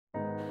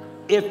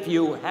if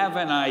you have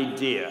an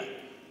idea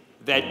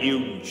that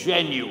you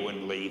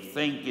genuinely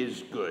think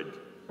is good,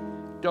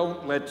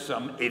 don't let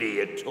some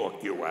idiot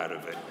talk you out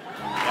of it.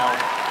 Now,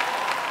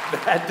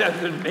 that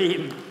doesn't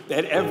mean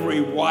that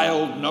every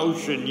wild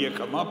notion you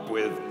come up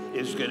with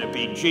is going to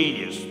be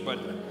genius, but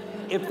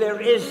if there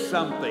is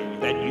something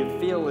that you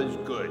feel is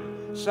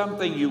good,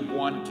 something you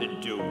want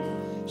to do,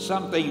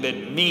 something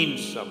that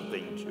means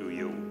something to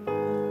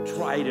you,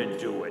 try to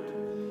do it.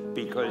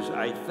 Because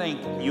I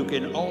think you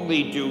can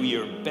only do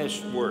your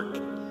best work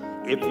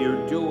if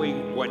you're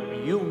doing what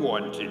you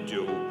want to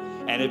do,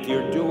 and if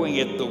you're doing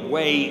it the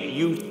way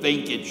you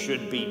think it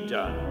should be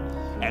done,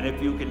 and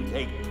if you can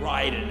take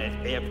pride in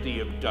it after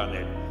you've done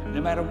it, no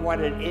matter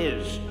what it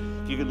is.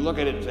 If you can look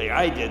at it and say,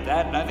 I did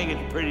that, and I think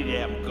it's pretty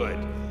damn good.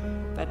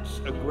 That's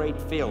a great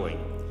feeling.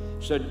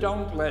 So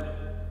don't let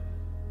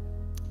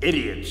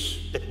idiots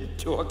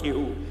talk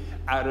you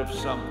out of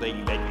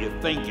something that you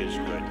think is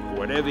good.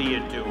 Whatever you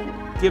do,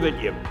 give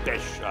it your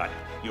best shot.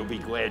 You'll be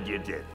glad you did.